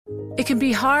It can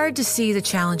be hard to see the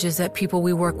challenges that people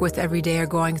we work with every day are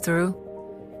going through.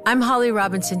 I'm Holly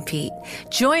Robinson Peete.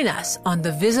 Join us on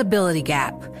The Visibility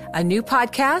Gap, a new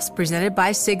podcast presented by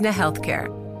Cigna Healthcare.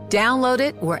 Download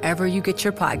it wherever you get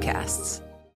your podcasts.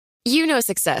 You know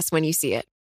success when you see it.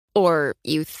 Or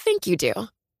you think you do.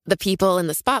 The people in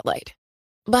the spotlight.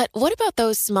 But what about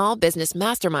those small business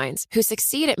masterminds who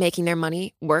succeed at making their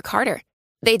money work harder?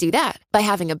 They do that by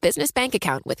having a business bank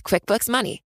account with QuickBooks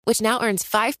Money, which now earns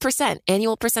 5%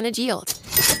 annual percentage yield.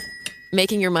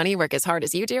 Making your money work as hard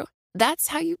as you do? That's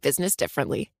how you business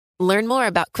differently. Learn more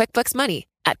about QuickBooks Money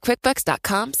at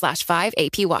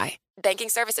quickbooks.com/5APY. Banking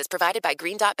services provided by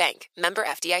Green Dot Bank. Member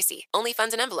FDIC. Only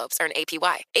funds and envelopes earn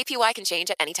APY. APY can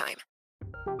change at any time.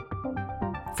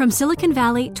 From Silicon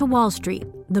Valley to Wall Street,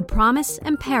 the promise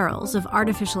and perils of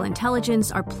artificial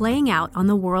intelligence are playing out on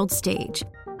the world stage.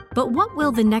 But what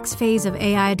will the next phase of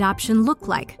AI adoption look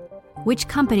like? Which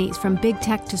companies, from big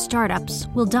tech to startups,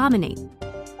 will dominate?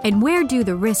 And where do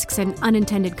the risks and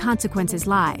unintended consequences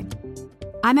lie?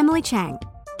 I'm Emily Chang.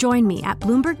 Join me at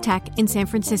Bloomberg Tech in San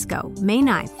Francisco, May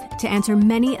 9th, to answer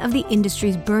many of the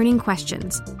industry's burning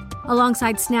questions,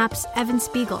 alongside Snap's Evan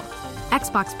Spiegel,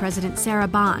 Xbox President Sarah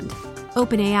Bond,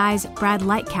 OpenAI's Brad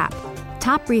Lightcap,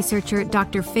 top researcher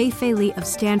Dr. Fei-Fei Li of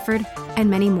Stanford, and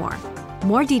many more.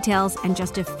 More details and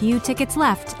just a few tickets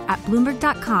left at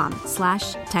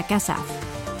Bloomberg.com/TechSF.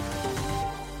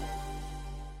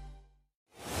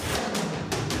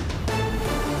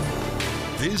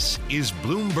 This is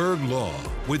Bloomberg Law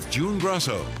with June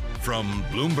Grasso from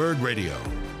Bloomberg Radio.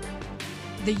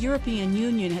 The European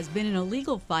Union has been in a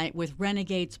legal fight with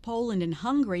renegades Poland and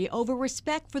Hungary over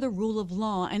respect for the rule of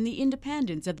law and the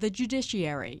independence of the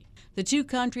judiciary. The two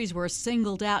countries were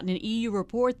singled out in an EU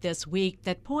report this week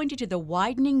that pointed to the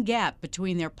widening gap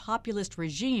between their populist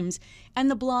regimes and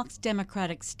the bloc's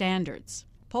democratic standards.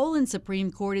 Poland's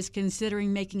Supreme Court is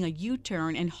considering making a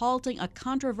U-turn and halting a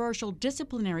controversial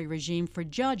disciplinary regime for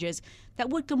judges that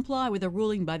would comply with a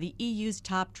ruling by the EU's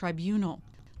top tribunal.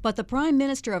 But the Prime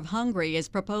Minister of Hungary is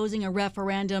proposing a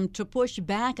referendum to push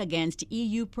back against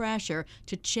EU pressure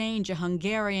to change a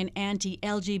Hungarian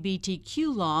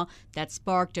anti-LGBTQ law that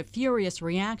sparked a furious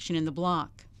reaction in the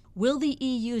bloc. Will the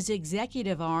EU's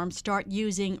executive arm start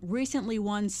using recently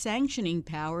won sanctioning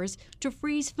powers to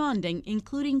freeze funding,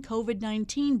 including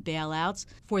COVID-19 bailouts,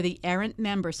 for the errant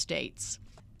member states?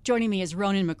 Joining me is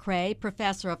Ronan McRae,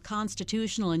 Professor of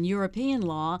Constitutional and European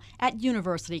Law at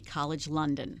University College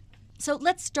London. So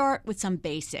let's start with some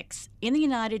basics. In the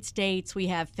United States, we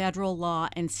have federal law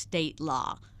and state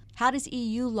law. How does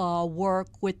EU law work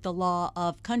with the law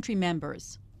of country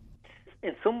members?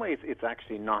 In some ways, it's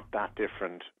actually not that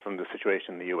different from the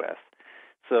situation in the U.S.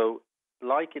 So,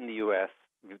 like in the U.S.,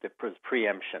 there's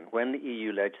preemption. When the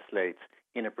EU legislates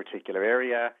in a particular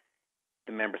area,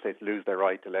 the member states lose their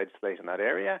right to legislate in that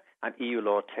area, and EU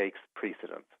law takes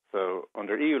precedence. So,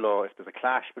 under EU law, if there's a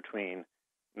clash between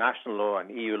national law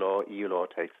and EU law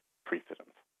takes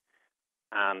precedence.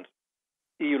 And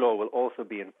EU law will also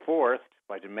be enforced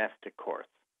by domestic courts.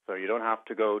 So you don't have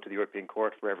to go to the European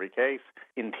Court for every case.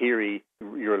 In theory,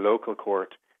 your local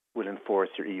court will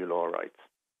enforce your EU law rights.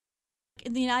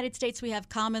 In the United States, we have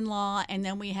common law and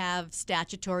then we have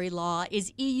statutory law.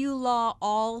 Is EU law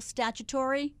all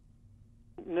statutory?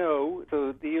 No.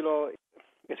 So the EU law,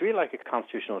 it's really like a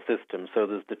constitutional system. So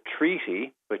there's the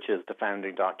treaty, which is the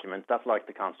founding document. That's like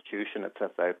the Constitution. It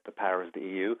sets out the powers of the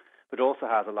EU, but also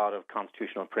has a lot of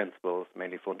constitutional principles,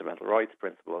 mainly fundamental rights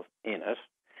principles, in it.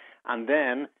 And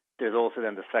then there's also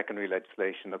then the secondary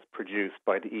legislation that's produced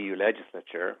by the EU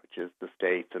legislature, which is the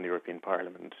states and the European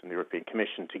Parliament and the European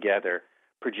Commission together,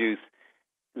 produce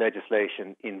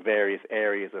legislation in various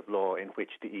areas of law in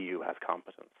which the EU has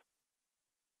competence.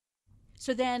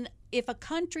 So then, if a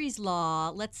country's law,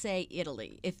 let's say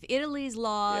Italy, if Italy's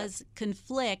laws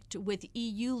conflict with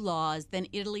EU laws, then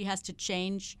Italy has to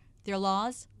change their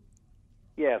laws?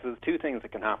 Yeah, so there's two things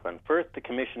that can happen. First, the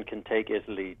Commission can take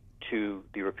Italy to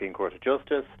the European Court of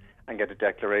Justice and get a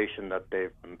declaration that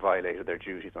they've violated their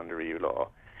duties under EU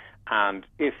law. And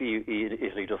if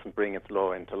Italy doesn't bring its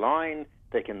law into line,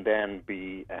 they can then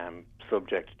be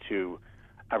subject to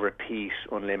a repeat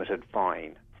unlimited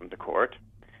fine from the court.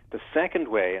 The second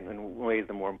way, and in a way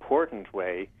the more important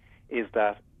way, is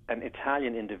that an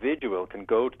Italian individual can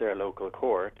go to their local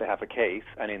court, they have a case,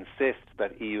 and insist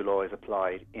that EU law is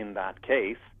applied in that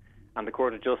case. And the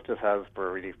Court of Justice has, for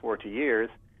really 40 years,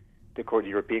 the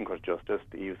European Court of Justice,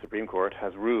 the EU Supreme Court,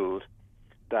 has ruled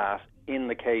that in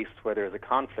the case where there is a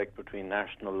conflict between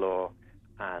national law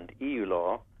and EU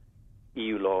law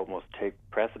must take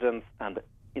precedence, and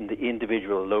in the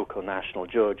individual local national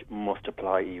judge must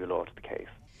apply EU law to the case.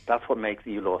 That's what makes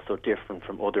EU law so different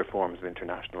from other forms of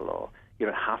international law. You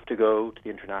don't have to go to the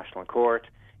international court.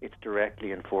 It's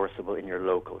directly enforceable in your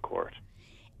local court.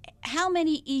 How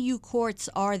many EU courts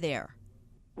are there?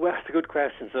 Well, that's a good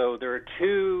question. So there are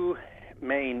two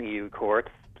main EU courts.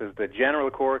 There's the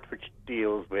General Court, which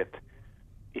deals with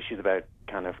issues about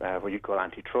kind of what you call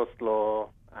antitrust law,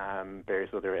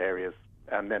 various other areas.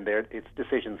 And then its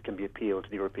decisions can be appealed to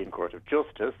the European Court of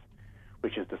Justice,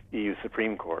 which is the EU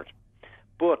Supreme Court.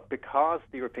 But because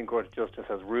the European Court of Justice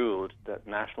has ruled that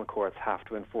national courts have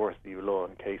to enforce EU law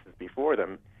in cases before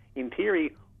them, in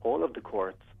theory, all of the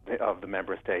courts of the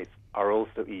member states are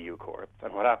also EU courts.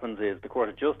 And what happens is the Court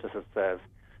of Justice says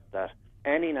that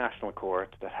any national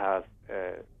court that has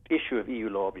an issue of EU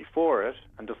law before it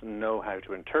and doesn't know how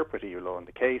to interpret EU law in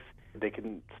the case, they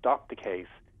can stop the case,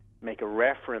 make a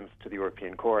reference to the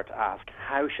European Court, ask,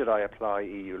 how should I apply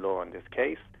EU law in this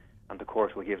case? And the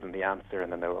court will give them the answer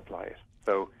and then they'll apply it.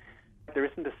 So there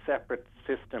isn't a separate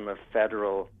system of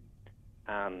federal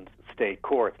and state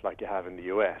courts like you have in the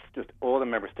US. Just all the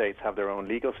member states have their own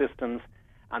legal systems,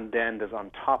 and then there's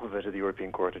on top of it the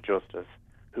European Court of Justice,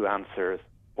 who answers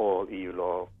all EU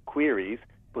law queries,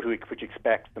 but which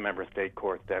expects the member state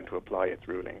courts then to apply its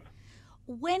rulings.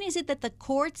 When is it that the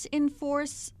courts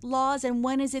enforce laws, and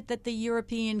when is it that the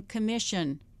European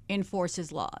Commission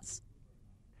enforces laws?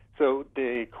 So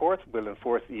the courts will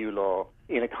enforce EU law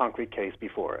in a concrete case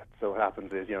before it. So what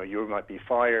happens is, you might be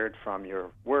fired from your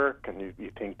work and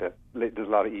you think that there's a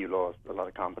lot of EU laws, a lot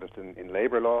of competence in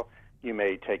labour law. You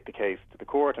may take the case to the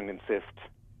court and insist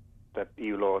that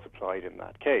EU law is applied in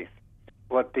that case.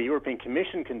 What the European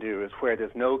Commission can do is where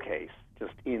there's no case,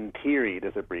 just in theory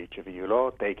there's a breach of EU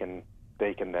law, they can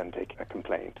then take a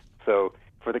complaint. So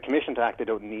for the Commission to act, they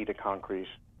don't need a concrete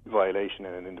violation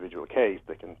in an individual case.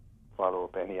 They can follow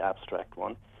up any abstract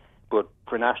one. But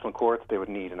for national courts, they would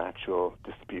need an actual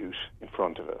dispute in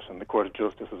front of it. And the Court of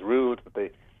Justice has ruled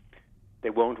that they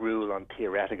won't rule on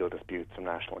theoretical disputes from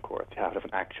national courts. You have to have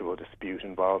an actual dispute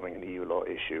involving an EU law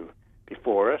issue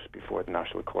before the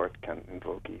national court can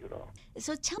invoke EU law.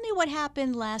 So tell me what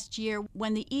happened last year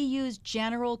when the EU's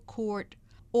General Court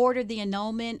ordered the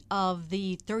annulment of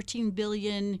the 13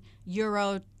 billion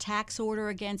euro tax order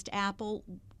against Apple.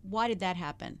 Why did that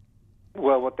happen?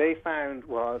 Well, what they found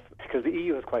was, because the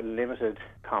EU has quite limited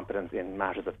competence in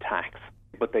matters of tax,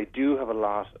 but they do have a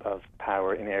lot of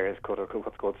power in areas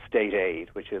what's called state aid,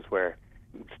 which is where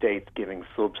states giving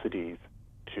subsidies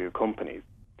to companies.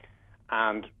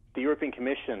 And the European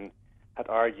Commission had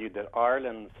argued that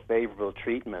Ireland's favourable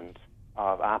treatment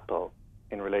of Apple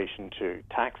in relation to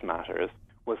tax matters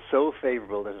was so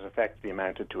favourable that it effectively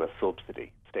amounted to a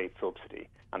subsidy, state subsidy.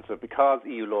 And so because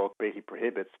EU law greatly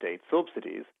prohibits state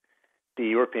subsidies,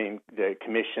 the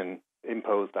Commission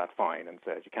imposed that fine and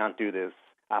said, you can't do this,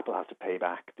 Apple has to pay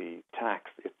back the tax,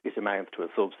 it amounts to a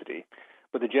subsidy.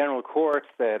 But the General Court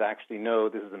said, actually, no,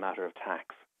 this is a matter of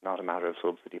tax, not a matter of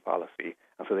subsidy policy.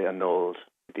 And so they annulled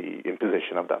the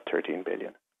imposition of that 13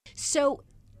 billion. So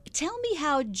tell me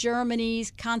how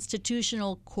Germany's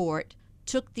constitutional court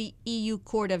took the EU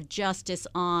Court of Justice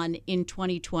on in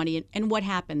 2020 and what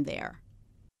happened there.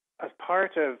 As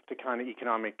part of the kind of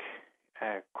economic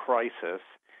crisis,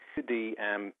 the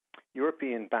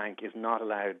European Bank is not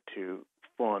allowed to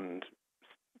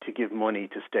give money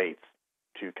to states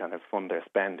to kind of fund their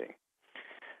spending.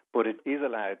 But it is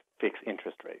allowed fixed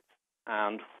interest rates.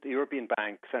 And the European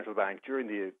Bank, Central Bank, during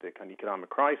the kind of economic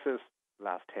crisis, the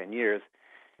last 10 years,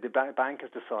 the bank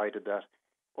has decided that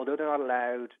although they're not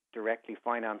allowed to directly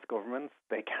finance governments,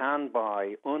 they can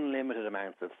buy unlimited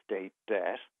amounts of state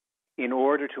debt in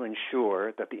order to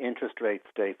ensure that the interest rate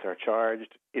states are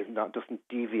charged doesn't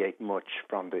deviate much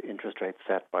from the interest rate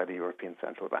set by the European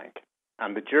Central Bank.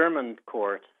 And the German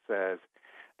court says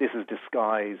this is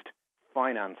disguised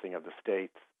financing of the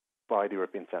states by the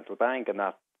European Central Bank, and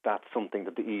that's something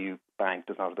that the EU Bank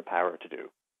does not have the power to do.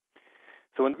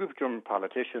 So a group of German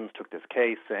politicians took this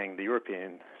case saying the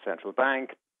European Central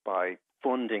Bank, by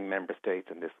funding member states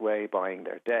in this way, buying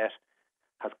their debt,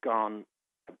 has gone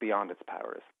beyond its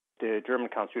powers. The German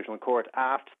Constitutional Court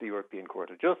asked the European Court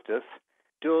of Justice,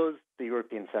 does the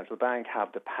European Central Bank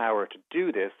have the power to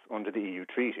do this under the EU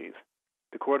treaties?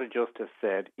 The Court of Justice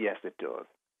said, yes, it does,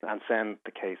 and sent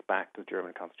the case back to the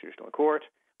German Constitutional Court.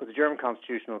 But the German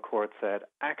Constitutional Court said,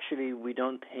 actually, we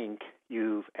don't think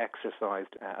you've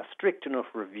exercised a strict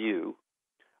enough review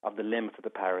of the limits of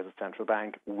the powers of the central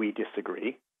bank. We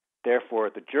disagree. Therefore,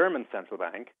 the German Central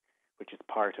Bank, which is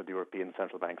part of the European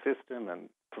Central Bank system and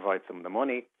provides some of the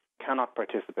money, cannot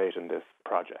participate in this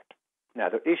project. Now,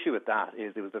 the issue with that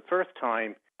is it was the first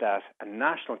time that a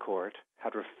national court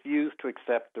had refused to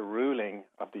accept the ruling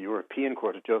of the European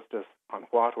Court of Justice on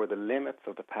what were the limits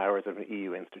of the powers of an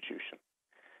EU institution.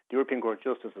 The European Court of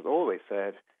Justice has always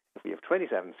said, if we have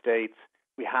 27 states,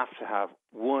 we have to have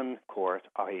one court,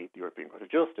 i.e. the European Court of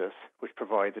Justice, which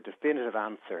provides a definitive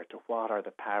answer to what are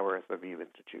the powers of EU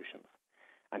institutions.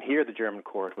 And here the German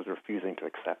court was refusing to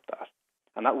accept that.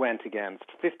 And that went against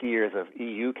 50 years of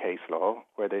EU case law,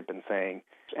 where they'd been saying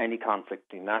any conflict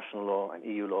between national law and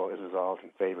EU law is resolved in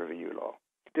favour of EU law.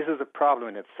 This is a problem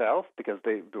in itself because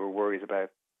there were worries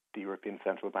about the European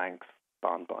Central Bank's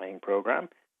bond buying programme,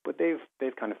 but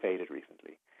they've kind of faded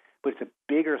recently. But it's a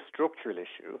bigger structural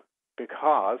issue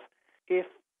because if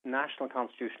national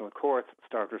constitutional courts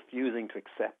start refusing to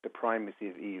accept the primacy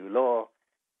of EU law,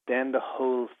 then the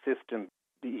whole system,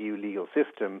 the EU legal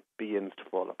system, begins to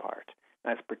fall apart.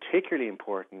 That's particularly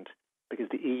important because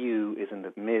the EU is in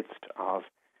the midst of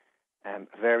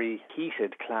very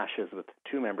heated clashes with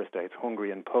two member states,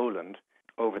 Hungary and Poland,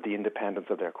 over the independence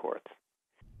of their courts.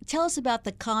 Tell us about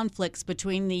the conflicts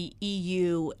between the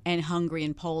EU and Hungary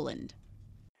and Poland.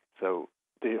 So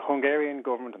the Hungarian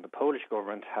government and the Polish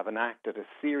government have enacted a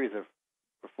series of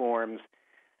reforms,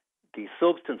 the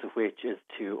substance of which is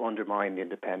to undermine the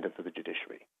independence of the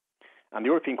judiciary. And the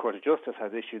European Court of Justice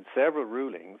has issued several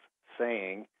rulings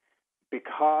saying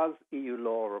because EU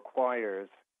law requires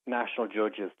national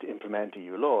judges to implement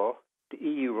EU law, the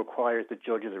EU requires that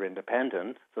judges are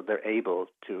independent, so they're able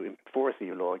to enforce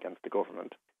EU law against the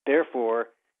government. Therefore,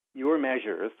 your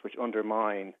measures, which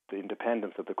undermine the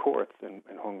independence of the courts in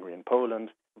Hungary and Poland,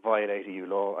 violate EU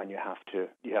law, and you have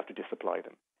to disapply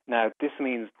them. Now, this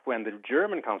means when the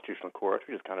German Constitutional Court,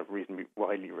 which is kind of reasonably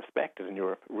widely respected in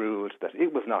Europe, ruled that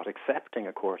it was not accepting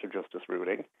a Court of Justice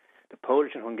ruling, the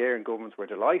Polish and Hungarian governments were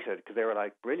delighted because they were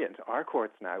like, brilliant, our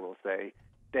courts now will say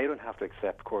they don't have to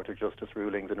accept Court of Justice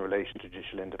rulings in relation to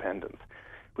judicial independence,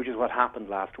 which is what happened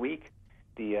last week.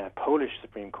 The Polish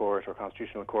Supreme Court or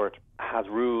Constitutional Court has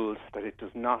ruled that it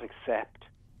does not accept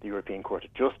the European Court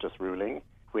of Justice ruling,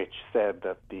 which said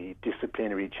that the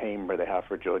disciplinary chamber they have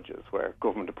for judges, where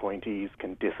government appointees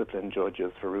can discipline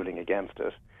judges for ruling against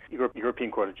it, the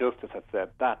European Court of Justice has said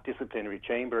that disciplinary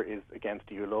chamber is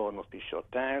against EU law and must be shut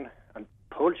down. And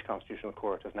Polish Constitutional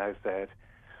Court has now said,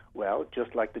 well,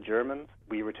 just like the Germans,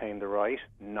 we retain the right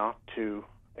not to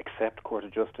accept Court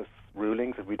of Justice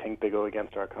rulings if we think they go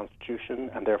against our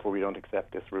Constitution, and therefore we don't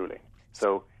accept this ruling.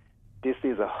 So this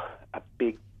is a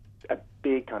big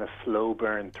kind of slow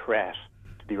burn threat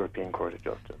to the European Court of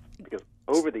Justice, because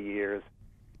over the years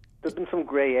there's been some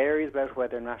grey areas about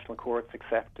whether national courts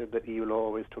accepted that EU law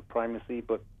always took primacy,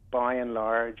 but by and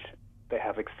large they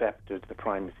have accepted the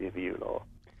primacy of EU law.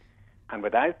 And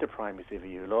without the primacy of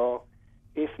EU law,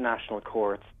 if national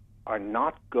courts are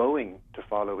not going to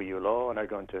follow EU law and are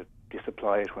going to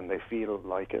disapply it when they feel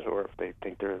like it, or if they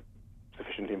think there are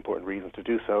sufficiently important reasons to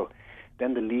do so,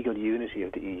 then the legal unity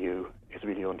of the EU is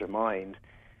really undermined.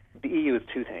 The EU is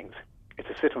two things. It's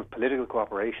a system of political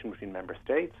cooperation between member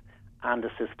states and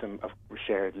a system of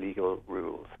shared legal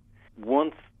rules.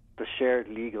 Once the shared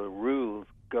legal rules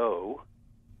go,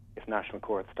 if national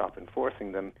courts stop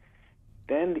enforcing them,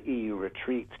 then the EU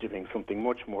retreats to being something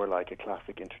much more like a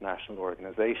classic international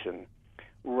organisation,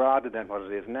 rather than what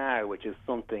it is now, which is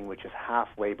something which is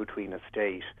halfway between a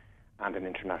state and an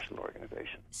international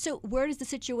organisation. So where is the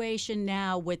situation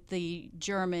now with the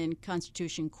German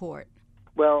Constitution Court?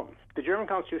 Well, the German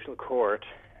Constitutional Court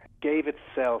gave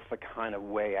itself a kind of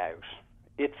way out.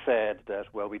 It said that,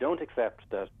 well, we don't accept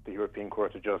that the European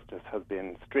Court of Justice has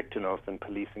been strict enough in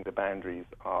policing the boundaries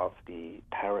of the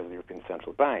powers of the European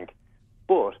Central Bank,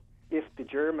 but if the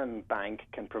German bank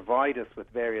can provide us with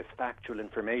various factual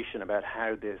information about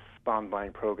how this bond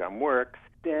buying program works,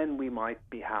 then we might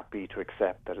be happy to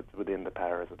accept that it's within the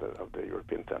powers of the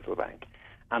European Central Bank.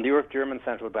 And the German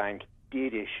Central Bank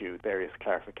did issue various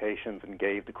clarifications and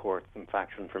gave the court some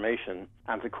factual information,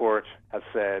 and the court has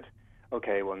said,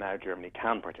 okay, well, now Germany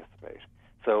can participate.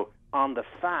 So on the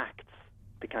facts,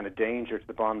 the kind of danger to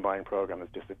the bond buying program has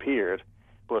disappeared,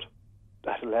 but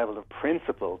at a level of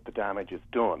principle, the damage is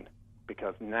done,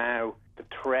 because now the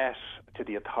threat to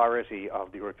the authority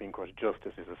of the European Court of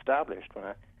Justice is established when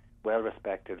a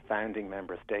well-respected founding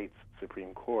member states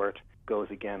Supreme Court goes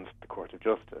against the Court of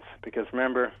Justice. Because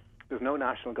remember, there's no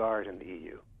National Guard in the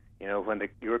EU. You know, when the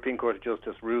European Court of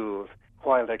Justice rules,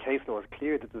 while their case law is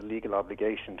clear that there's a legal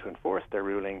obligation to enforce their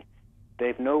ruling,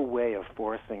 they've no way of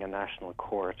forcing a national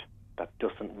court that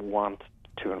doesn't want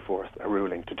to enforce a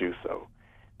ruling to do so.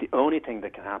 The only thing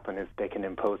that can happen is they can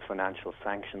impose financial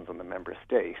sanctions on the member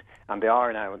state. And they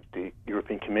are now, the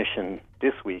European Commission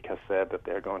this week has said that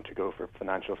they're going to go for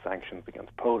financial sanctions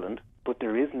against Poland. but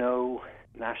there is no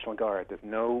National Guard. There's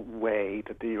no way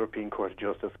that the European Court of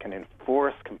Justice can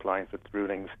enforce compliance with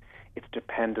rulings. It's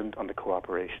dependent on the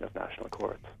cooperation of national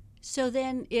courts. So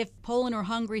then if Poland or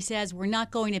Hungary says we're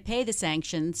not going to pay the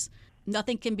sanctions,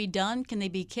 nothing can be done? Can they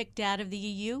be kicked out of the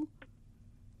EU?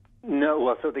 No,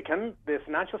 well, so they can. The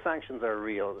financial sanctions are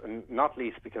real, and not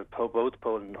least because both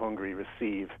Poland and Hungary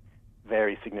receive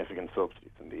very significant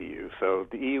subsidies in the EU. So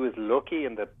the EU is lucky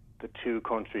in that the two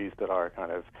countries that are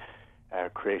kind of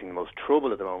creating the most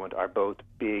trouble at the moment are both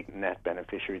big net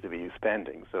beneficiaries of EU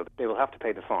spending. So they will have to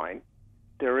pay the fine.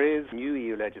 There is new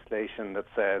EU legislation that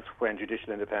says when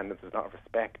judicial independence is not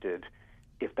respected,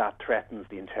 if that threatens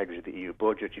the integrity of the EU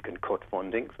budget, you can cut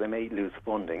funding. So they may lose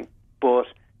funding. But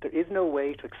there is no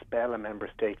way to expel a member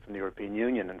state from the European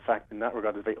Union. In fact, in that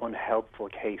regard, a very unhelpful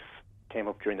case came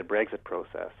up during the Brexit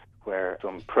process, where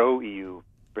some pro-EU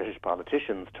British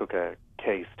politicians took a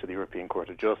case to the European Court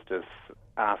of Justice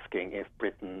asking if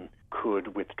Britain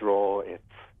could withdraw its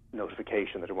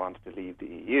notification that it wanted to leave the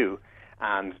EU.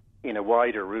 And in a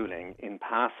wider ruling, in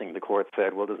passing, the court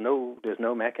said, well, there's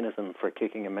no mechanism for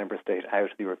kicking a member state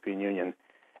out of the European Union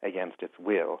against its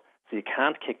will. So you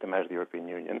can't kick them out of the European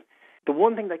Union. The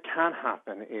one thing that can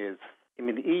happen is,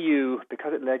 the EU,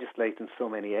 because it legislates in so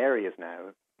many areas now,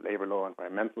 labour law,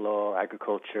 environmental law,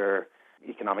 agriculture,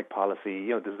 economic policy,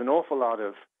 there's an awful lot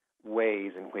of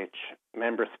ways in which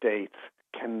member states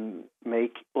can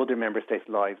make other member states'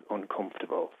 lives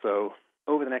uncomfortable. So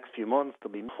over the next few months,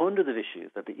 there'll be hundreds of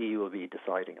issues that the EU will be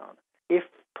deciding on. If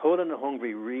Poland and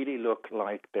Hungary really look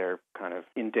like they're kind of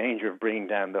in danger of bringing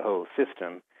down the whole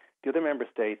system, the other member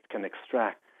states can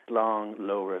extract long,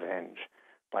 low revenge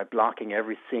by blocking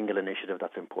every single initiative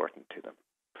that's important to them.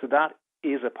 So that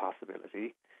is a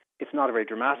possibility. It's not a very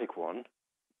dramatic one,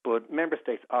 but member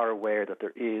states are aware that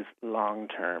there is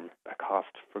long-term a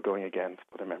cost for going against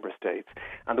other member states.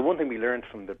 And the one thing we learned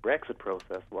from the Brexit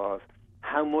process was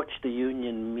how much the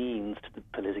union means to the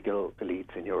political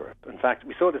elites in Europe. In fact,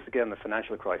 we saw this again in the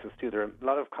financial crisis too. There are a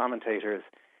lot of commentators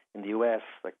in the US,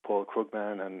 like Paul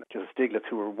Krugman and Joseph Stiglitz,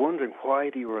 who were wondering why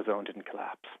the Eurozone didn't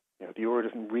collapse. The euro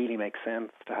doesn't really make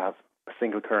sense to have a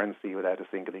single currency without a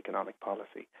single economic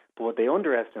policy. But what they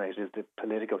underestimated is the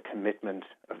political commitment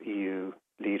of EU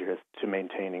leaders to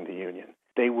maintaining the union.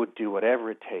 They would do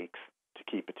whatever it takes to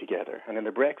keep it together. And in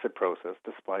the Brexit process,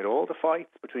 despite all the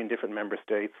fights between different member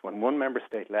states, when one member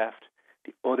state left,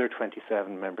 the other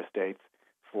 27 member states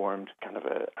formed kind of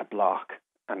a bloc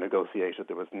and negotiated.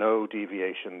 There was no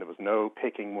deviation. There was no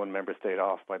picking one member state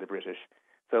off by the British.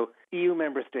 So EU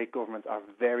member state governments are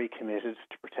very committed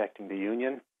to protecting the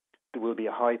union. There will be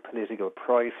a high political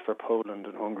price for Poland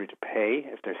and Hungary to pay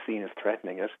if they're seen as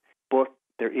threatening it, but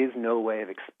there is no way of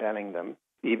expelling them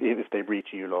if they breach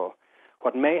EU law.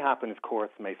 What may happen is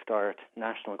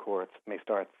national courts may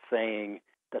start saying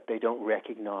that they don't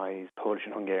recognise Polish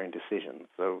and Hungarian decisions.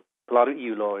 So a lot of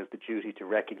EU law is the duty to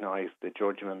recognise the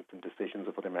judgments and decisions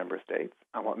of other member states.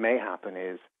 And what may happen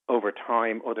is, over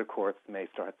time, other courts may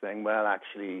start saying, well,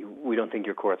 actually, we don't think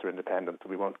your courts are independent, so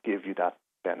we won't give you that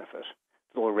benefit.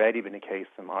 There's already been a case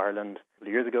from Ireland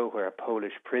years ago where a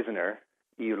Polish prisoner,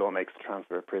 EU law makes the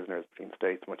transfer of prisoners between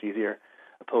states much easier,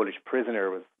 a Polish prisoner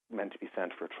was meant to be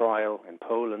sent for trial in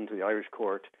Poland. The Irish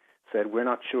court said, we're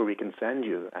not sure we can send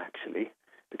you, actually,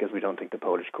 because we don't think the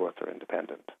Polish courts are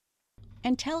independent.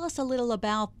 And tell us a little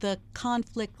about the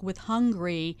conflict with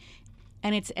Hungary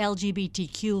and its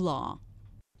LGBTQ law.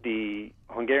 The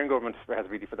Hungarian government has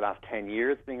really, for the last 10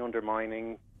 years, been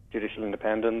undermining judicial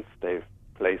independence. They've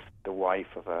placed the wife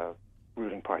of a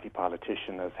ruling party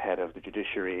politician as head of the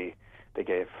judiciary. They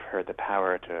gave her the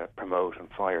power to promote and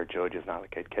fire judges and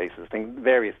allocate cases.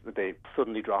 They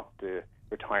suddenly dropped the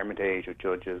retirement age of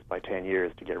judges by 10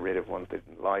 years to get rid of ones they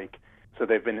didn't like. So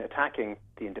they've been attacking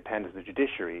the independence of the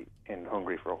judiciary in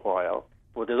Hungary for a while.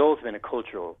 But there's also been a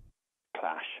cultural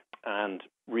clash. And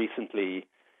recently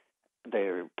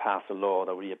they passed a law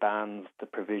that really bans the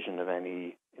provision of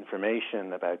any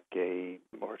information about gay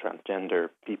or transgender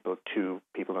people to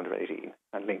people under 18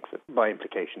 and links it by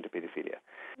implication to paedophilia.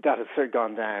 That has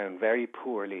gone down very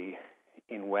poorly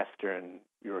in Western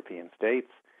European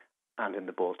states and in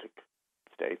the Baltic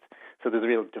states. So there's a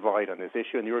real divide on this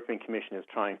issue, and the European Commission is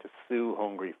trying to sue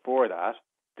Hungary for that.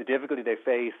 The difficulty they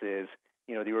face is,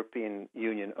 the European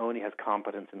Union only has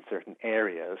competence in certain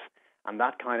areas, and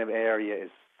that kind of area is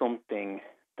something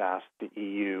that the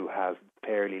EU has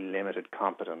fairly limited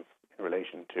competence in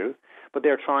relation to. But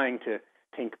they're trying to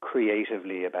think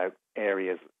creatively about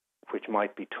areas which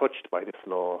might be touched by this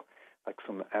law, like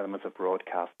some elements of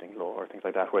broadcasting law or things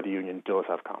like that, where the union does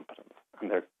have competence. And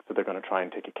they're going to try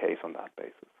and take a case on that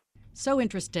basis. So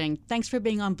interesting. Thanks for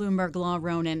being on Bloomberg Law,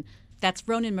 Ronan. That's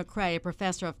Ronan McRae, a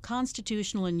professor of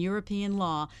constitutional and European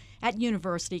law at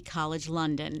University College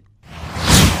London.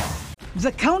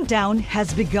 The countdown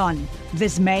has begun.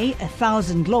 This May,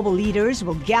 1,000 global leaders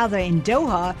will gather in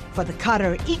Doha for the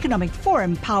Qatar Economic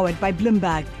Forum powered by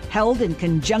Bloomberg, held in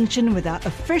conjunction with our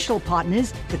official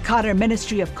partners, the Qatar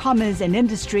Ministry of Commerce and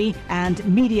Industry and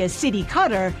Media City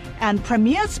Qatar, and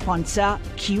premier sponsor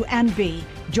QNB.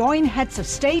 Join heads of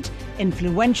state,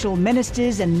 influential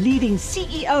ministers, and leading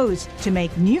CEOs to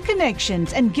make new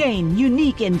connections and gain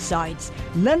unique insights.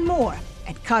 Learn more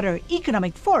at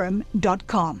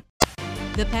QatarEconomicForum.com.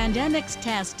 The pandemic's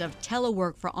test of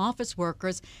telework for office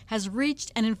workers has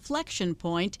reached an inflection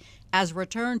point as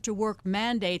return-to-work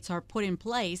mandates are put in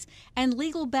place and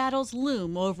legal battles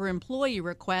loom over employee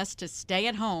requests to stay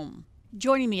at home.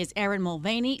 Joining me is Erin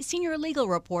Mulvaney, senior legal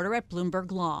reporter at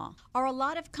Bloomberg Law. Are a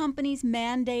lot of companies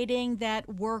mandating that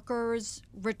workers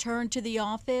return to the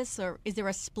office, or is there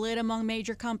a split among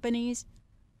major companies?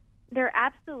 There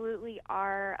absolutely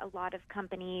are a lot of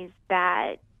companies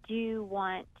that do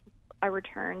want a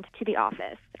return to the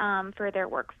office for their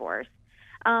workforce.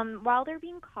 While they're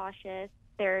being cautious,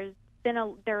 there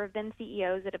have been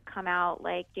CEOs that have come out,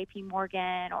 like J.P.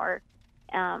 Morgan or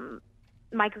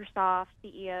Microsoft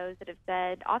CEOs, that have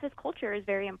said office culture is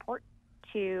very important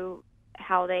to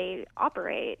how they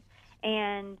operate.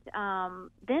 And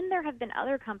then there have been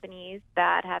other companies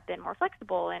that have been more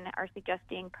flexible and are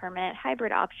suggesting permanent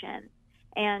hybrid options.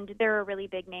 And there are really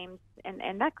big names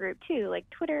in that group too, like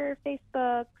Twitter,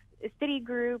 Facebook,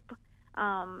 Citigroup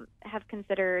have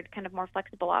considered kind of more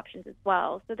flexible options as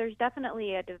well. So there's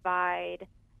definitely a divide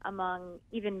among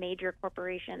even major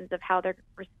corporations of how they're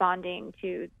responding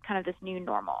to kind of this new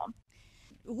normal.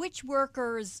 Which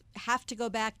workers have to go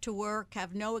back to work,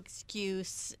 have no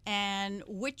excuse, and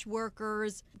which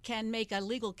workers can make a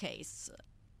legal case?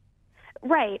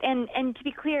 Right. And to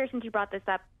be clear, since you brought this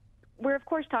up, we're of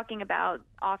course talking about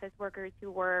office workers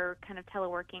who were kind of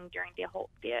teleworking during the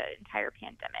entire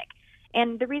pandemic.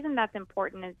 And the reason that's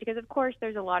important is because, of course,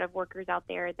 there's a lot of workers out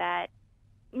there that,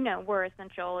 were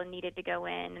essential and needed to go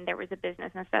in, and there was a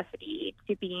business necessity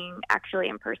to being actually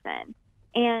in person.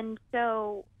 And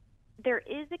so there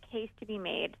is a case to be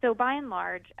made. So by and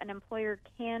large, an employer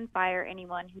can fire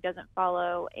anyone who doesn't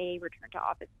follow a return to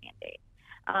office mandate.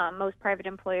 Most private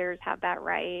employers have that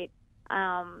right.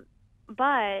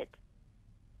 But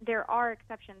there are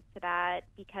exceptions to that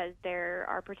because there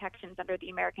are protections under the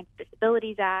Americans with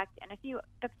Disabilities Act, and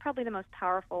that's probably the most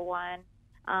powerful one.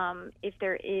 If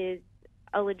there is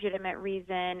a legitimate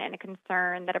reason and a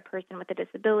concern that a person with a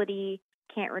disability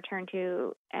can't return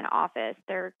to an office,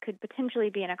 there could potentially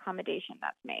be an accommodation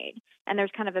that's made. And there's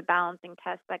kind of a balancing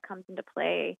test that comes into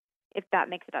play if that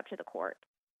makes it up to the court.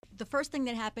 The first thing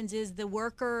that happens is the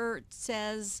worker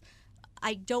says,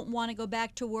 I don't want to go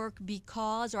back to work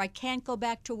because, or I can't go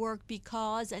back to work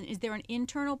because, and is there an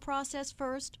internal process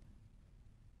first?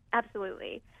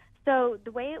 Absolutely. So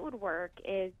the way it would work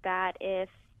is that if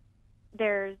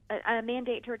there's a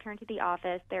mandate to return to the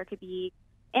office, there could be,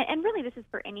 and really this is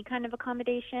for any kind of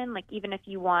accommodation, like even if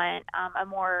you want a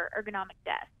more ergonomic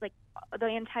desk, like the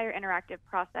entire interactive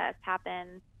process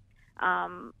happens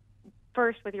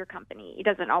first with your company. It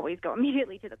doesn't always go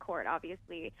immediately to the court,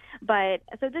 obviously. But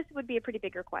so this would be a pretty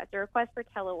big request. A request for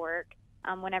telework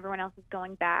when everyone else is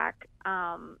going back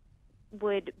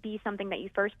would be something that you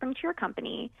first bring to your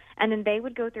company, and then they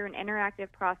would go through an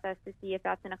interactive process to see if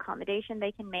that's an accommodation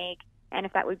they can make and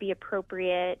if that would be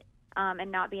appropriate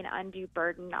and not be an undue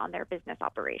burden on their business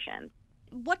operations.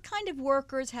 What kind of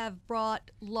workers have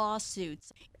brought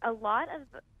lawsuits? A lot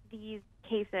of these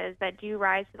cases that do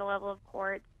rise to the level of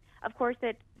courts, of course,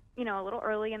 it's a little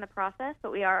early in the process,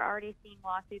 but we are already seeing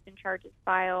lawsuits and charges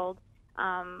filed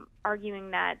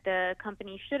arguing that the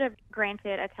company should have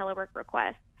granted a telework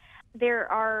request.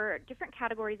 There are different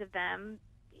categories of them.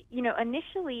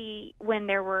 Initially, when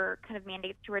there were kind of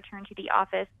mandates to return to the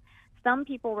office, some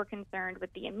people were concerned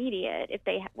with the immediate. If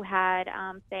they had,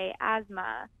 say,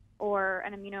 asthma or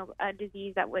a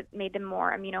disease that made them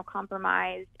more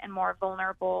immunocompromised and more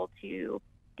vulnerable to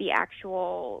the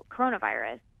actual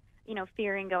coronavirus,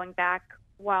 fearing going back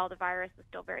while the virus was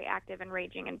still very active and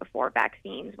raging and before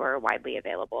vaccines were widely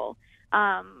available.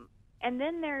 And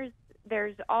then there's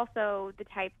also the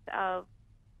types of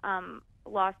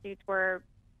lawsuits where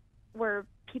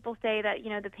people say that,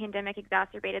 the pandemic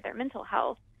exacerbated their mental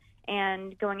health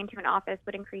and going into an office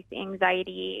would increase the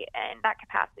anxiety and that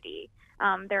capacity.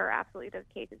 There are absolutely those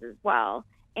cases as well.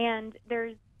 And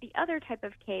there's the other type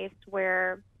of case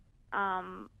where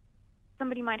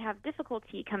somebody might have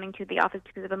difficulty coming to the office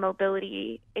because of a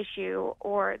mobility issue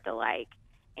or the like.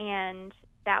 And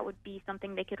that would be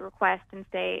something they could request and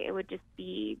say it would just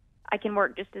be, I can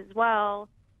work just as well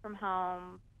from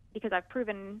home because I've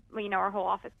proven, our whole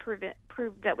office proved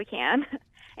that we can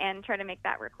and try to make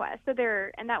that request. So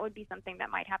and that would be something that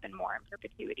might happen more in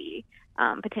perpetuity,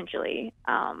 potentially.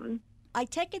 I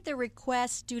take it the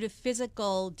request due to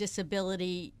physical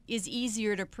disability is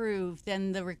easier to prove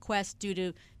than the request due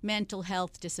to mental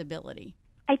health disability.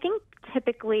 I think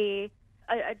typically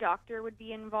a doctor would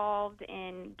be involved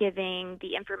in giving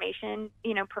the information,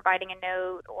 providing a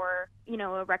note or,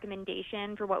 a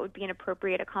recommendation for what would be an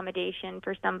appropriate accommodation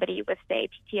for somebody with, say,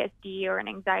 PTSD or an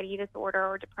anxiety disorder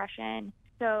or depression.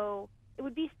 So it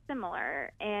would be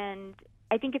similar. And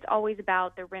I think it's always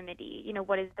about the remedy.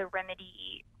 What is the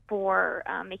remedy for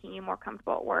making you more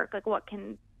comfortable at work? Like, what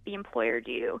can the employer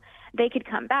do? They could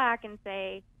come back and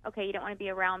say, okay, you don't want to be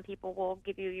around people, we'll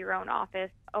give you your own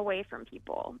office away from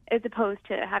people, as opposed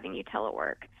to having you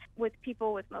telework. With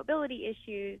people with mobility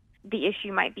issues, the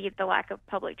issue might be the lack of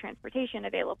public transportation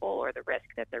available or the risk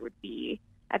that there would be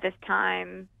at this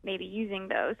time maybe using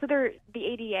those. So the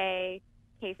ADA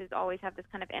cases always have this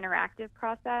kind of interactive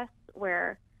process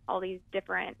where all these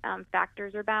different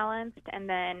factors are balanced. And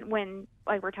then when,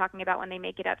 like we're talking about, when they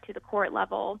make it up to the court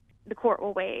level, the court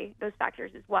will weigh those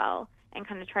factors as well and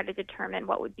kind of try to determine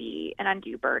what would be an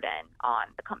undue burden on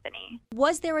the company.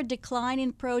 Was there a decline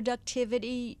in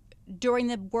productivity during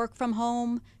the work from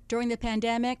home, during the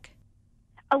pandemic?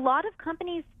 A lot of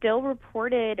companies still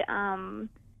reported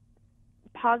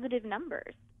positive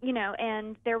numbers,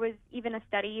 and there was even a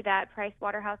study that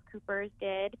PricewaterhouseCoopers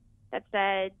did that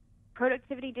said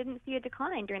productivity didn't see a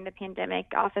decline during the pandemic.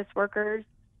 Office workers,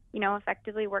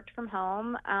 effectively worked from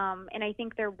home. And I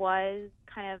think there was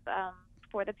kind of,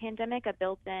 for the pandemic, a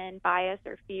built-in bias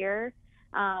or fear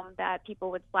that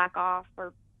people would slack off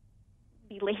or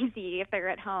be lazy if they're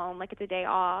at home, like it's a day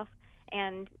off.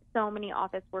 And so many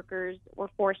office workers were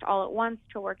forced all at once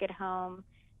to work at home.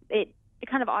 It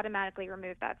kind of automatically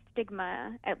removed that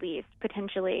stigma, at least,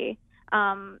 potentially.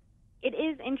 It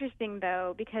is interesting,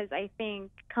 though, because I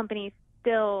think companies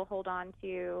still hold on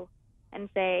to and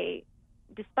say,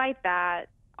 despite that,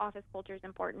 office culture is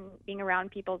important, being around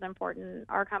people is important.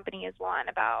 Our company is one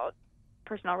about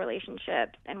personal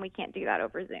relationships, and we can't do that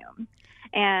over Zoom.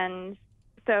 And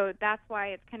so that's why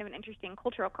it's kind of an interesting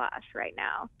cultural clash right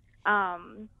now.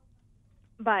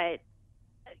 But,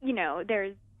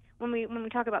 there's when we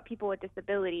talk about people with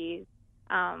disabilities,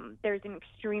 there's an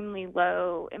extremely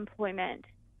low employment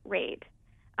rate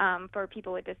for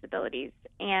people with disabilities.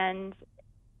 And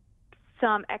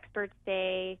some experts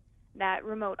say that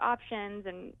remote options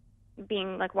and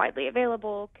being widely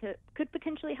available could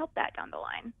potentially help that down the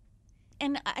line.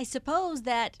 And I suppose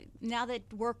that now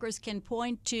that workers can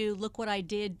point to, look what I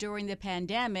did during the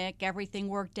pandemic, everything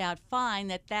worked out fine,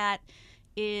 that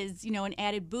is, an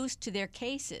added boost to their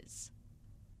cases.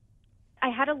 I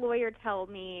had a lawyer tell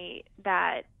me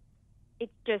that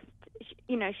it's just,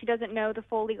 she doesn't know the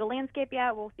full legal landscape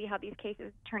yet. We'll see how these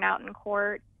cases turn out in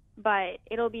court. But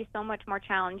it'll be so much more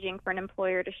challenging for an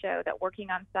employer to show that working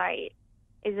on site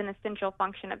is an essential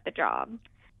function of the job,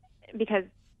 because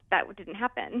that didn't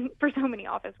happen for so many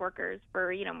office workers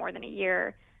for, more than a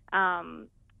year.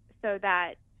 So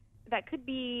that could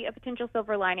be a potential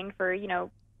silver lining for,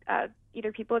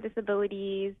 either people with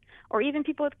disabilities or even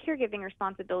people with caregiving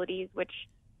responsibilities, which,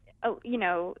 so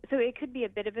it could be a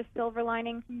bit of a silver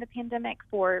lining from the pandemic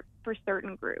for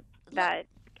certain groups that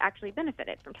actually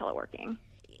benefited from teleworking.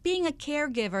 Being a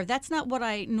caregiver, that's not what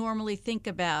I normally think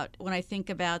about when I think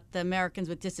about the Americans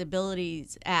with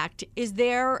Disabilities Act. Is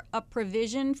there a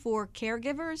provision for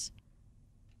caregivers?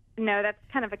 No, that's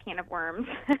kind of a can of worms,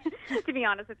 to be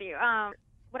honest with you.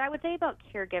 What I would say about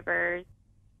caregivers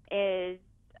is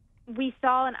we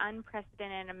saw an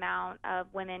unprecedented amount of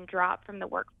women drop from the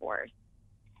workforce,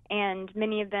 and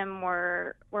many of them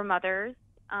were mothers,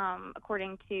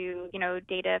 according to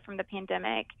data from the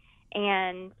pandemic.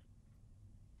 And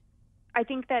I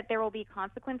think that there will be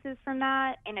consequences from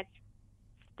that, and it's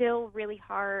still really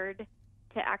hard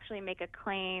to actually make a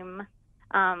claim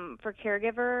for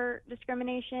caregiver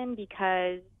discrimination,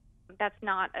 because that's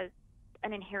not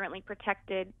an inherently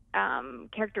protected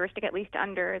characteristic, at least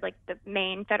under the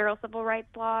main federal civil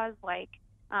rights laws.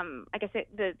 I guess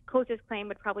the closest claim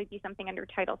would probably be something under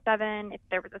Title VII if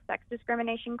there was a sex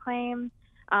discrimination claim.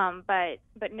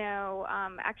 But no,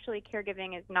 actually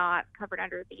caregiving is not covered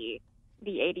under the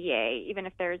ADA, even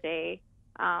if there's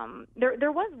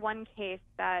there was one case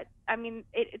that,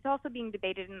 it's also being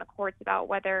debated in the courts about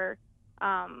whether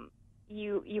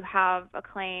you have a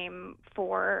claim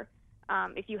for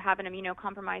if you have an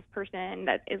immunocompromised person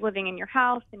that is living in your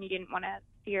house and you didn't want to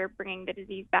fear bringing the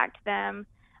disease back to them.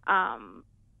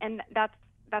 and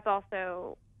that's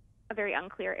also a very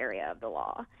unclear area of the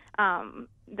law.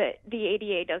 The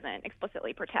ADA doesn't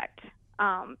explicitly protect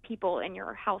people in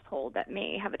your household that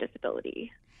may have a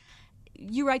disability.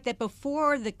 You write that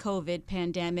before the COVID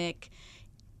pandemic,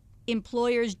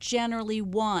 employers generally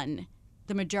won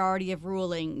the majority of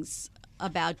rulings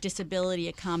about disability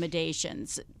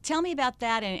accommodations. Tell me about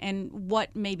that and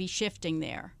what may be shifting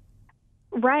there.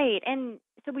 Right. And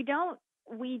so we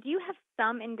do have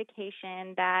some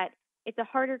indication that it's a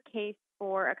harder case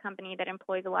for a company that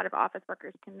employs a lot of office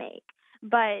workers to make.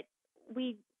 But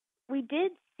we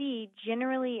did see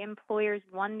generally employers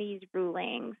won these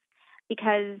rulings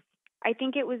because I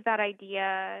think it was that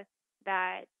idea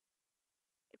that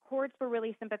courts were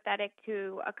really sympathetic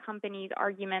to a company's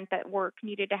argument that work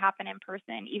needed to happen in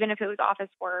person, even if it was office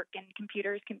work and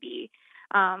computers can be.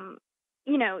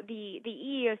 The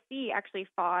EEOC actually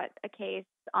fought a case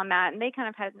on that, and they kind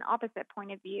of had an opposite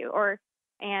point of view,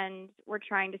 and were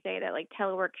trying to say that like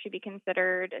telework should be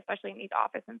considered, especially in these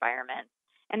office environments,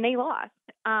 and they lost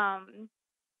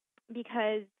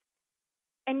because.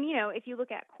 And, if you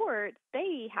look at courts,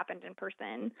 they happened in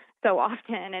person so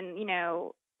often,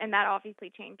 and that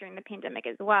obviously changed during the pandemic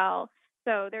as well.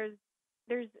 So there's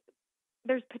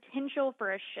potential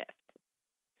for a shift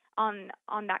on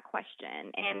that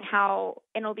question, and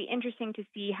it'll be interesting to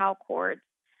see how courts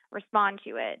respond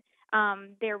to it.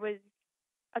 There was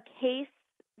a case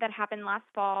that happened last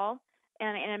fall,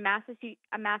 and in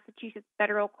a Massachusetts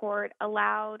federal court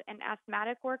allowed an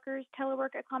asthmatic worker's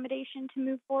telework accommodation to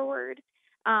move forward.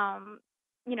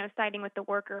 Siding with the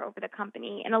worker over the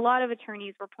company. And a lot of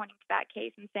attorneys were pointing to that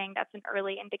case and saying that's an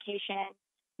early indication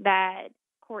that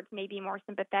courts may be more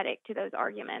sympathetic to those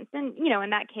arguments. And, in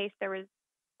that case, there was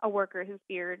a worker who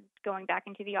feared going back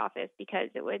into the office because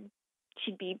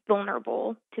she'd be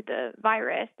vulnerable to the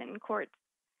virus. And courts,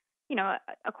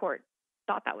 a court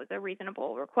thought that was a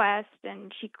reasonable request.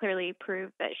 And she clearly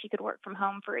proved that she could work from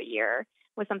home for a year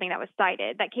was something that was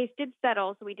cited. That case did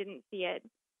settle, so we didn't see it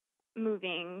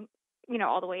moving,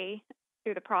 all the way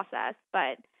through the process.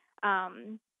 But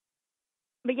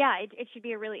yeah, it should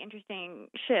be a really interesting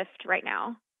shift right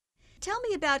now. Tell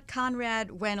me about Conrad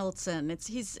Reynoldson.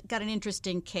 He's got an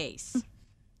interesting case.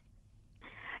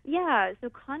 Yeah, so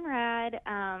Conrad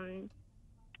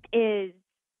is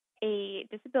a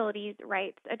disabilities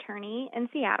rights attorney in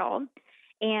Seattle,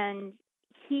 and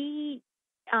he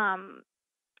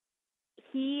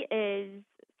is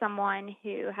someone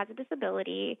who has a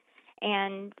disability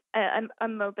and a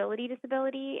mobility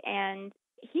disability, and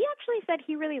he actually said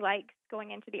he really likes going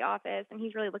into the office, and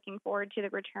he's really looking forward to the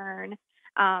return.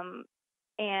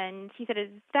 And he said his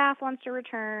staff wants to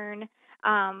return.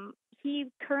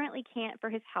 He currently can't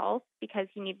for his health because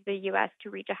he needs the U.S.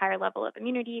 to reach a higher level of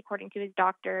immunity, according to his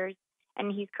doctors,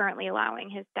 and he's currently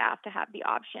allowing his staff to have the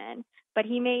option. But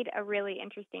he made a really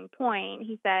interesting point.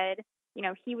 He said,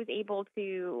 he was able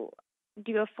to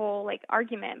do a full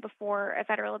argument before a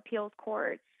federal appeals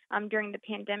court during the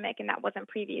pandemic, and that wasn't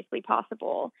previously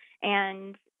possible.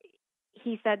 And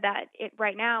he said that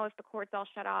right now, if the courts all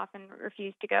shut off and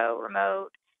refuse to go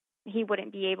remote, he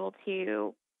wouldn't be able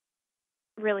to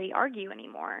really argue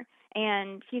anymore.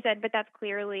 And he said, but that's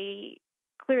clearly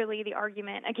the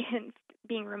argument against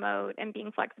being remote and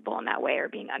being flexible in that way are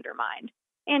being undermined.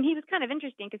 And he was kind of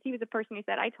interesting because he was a person who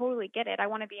said, I totally get it. I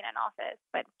want to be in an office,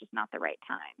 but it's just not the right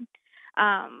time.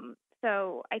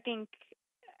 So I think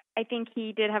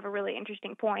he did have a really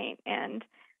interesting point, and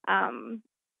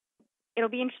it'll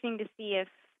be interesting to see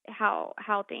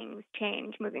how things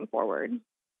change moving forward.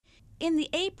 In the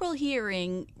April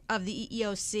hearing of the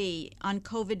EEOC on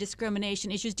COVID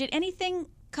discrimination issues, did anything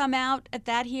come out at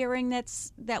that hearing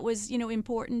that was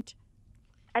important?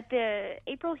 At the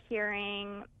April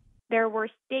hearing, there were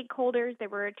stakeholders, there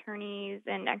were attorneys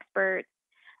and experts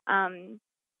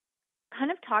kind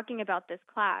of talking about this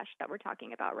clash that we're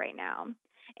talking about right now.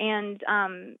 And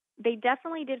they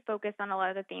definitely did focus on a lot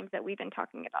of the themes that we've been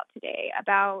talking about today,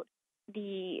 about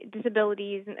the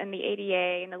disabilities and the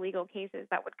ADA and the legal cases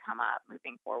that would come up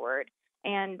moving forward,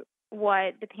 and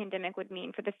what the pandemic would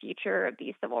mean for the future of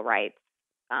these civil rights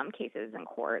cases in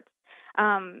courts.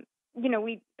 There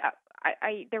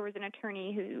was an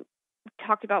attorney who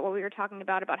talked about what we were talking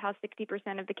about how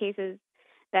 60% of the cases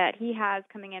that he has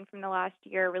coming in from the last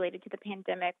year related to the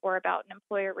pandemic were about an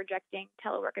employer rejecting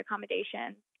telework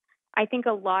accommodations. I think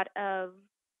a lot of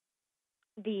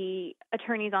the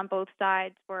attorneys on both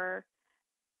sides were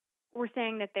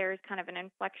saying that there's kind of an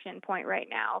inflection point right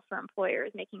now for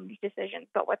employers making these decisions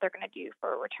about what they're going to do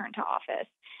for a return to office,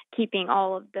 keeping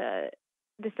all of the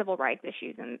civil rights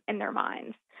issues in their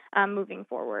minds moving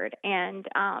forward. And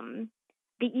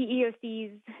the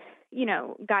EEOC's,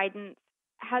 guidance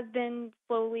has been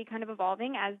slowly kind of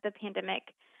evolving as the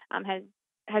pandemic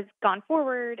has gone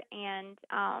forward, and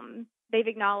they've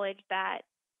acknowledged that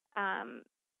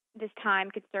this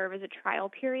time could serve as a trial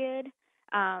period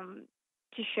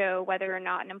to show whether or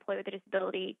not an employee with a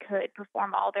disability could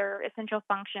perform all their essential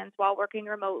functions while working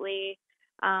remotely,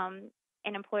 and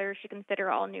employers should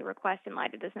consider all new requests in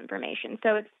light of this information.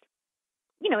 So it's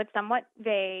somewhat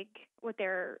vague what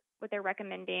they're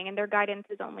recommending, and their guidance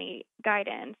is only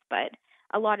guidance, but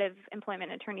a lot of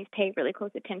employment attorneys pay really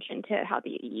close attention to how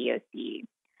the EEOC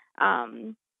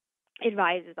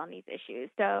advises on these issues.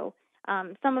 So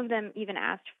some of them even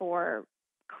asked for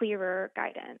clearer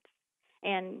guidance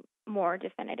and more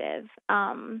definitive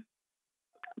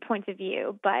points of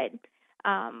view. But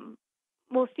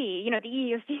we'll see. The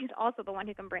EEOC is also the one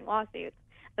who can bring lawsuits.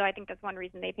 So I think that's one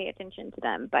reason they pay attention to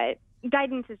them. But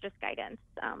guidance is just guidance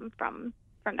from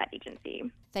that agency.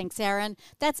 Thanks, Erin.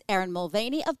 That's Erin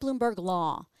Mulvaney of Bloomberg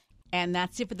Law. And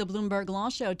that's it for the Bloomberg Law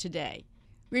Show today.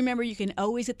 Remember, you can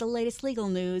always get the latest legal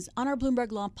news on our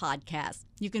Bloomberg Law podcast.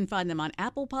 You can find them on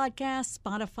Apple Podcasts,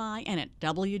 Spotify, and at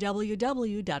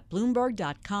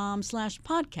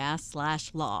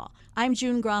www.bloomberg.com/podcast/law. I'm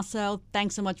June Grosso.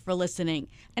 Thanks so much for listening.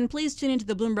 And please tune into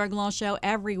the Bloomberg Law Show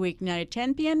every weeknight at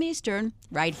 10 p.m. Eastern,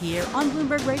 right here on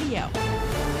Bloomberg Radio.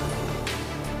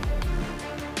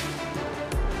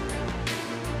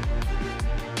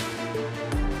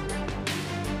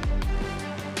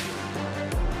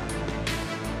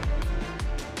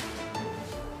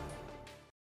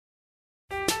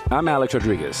 I'm Alex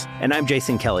Rodriguez. And I'm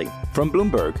Jason Kelly. From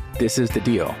Bloomberg, this is The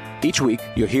Deal. Each week,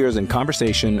 you'll hear us in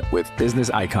conversation with business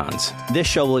icons. This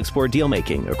show will explore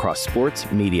deal-making across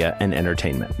sports, media, and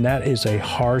entertainment. That is a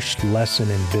harsh lesson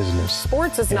in business.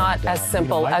 Sports is not as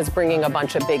simple as bringing a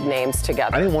bunch of big names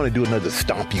together. I didn't want to do another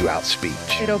stomp you out speech.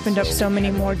 It opened up so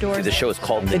many more doors. The show is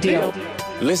called The Deal.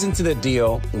 Listen to The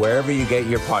Deal wherever you get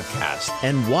your podcast.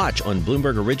 And watch on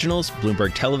Bloomberg Originals,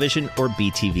 Bloomberg Television, or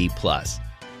BTV+.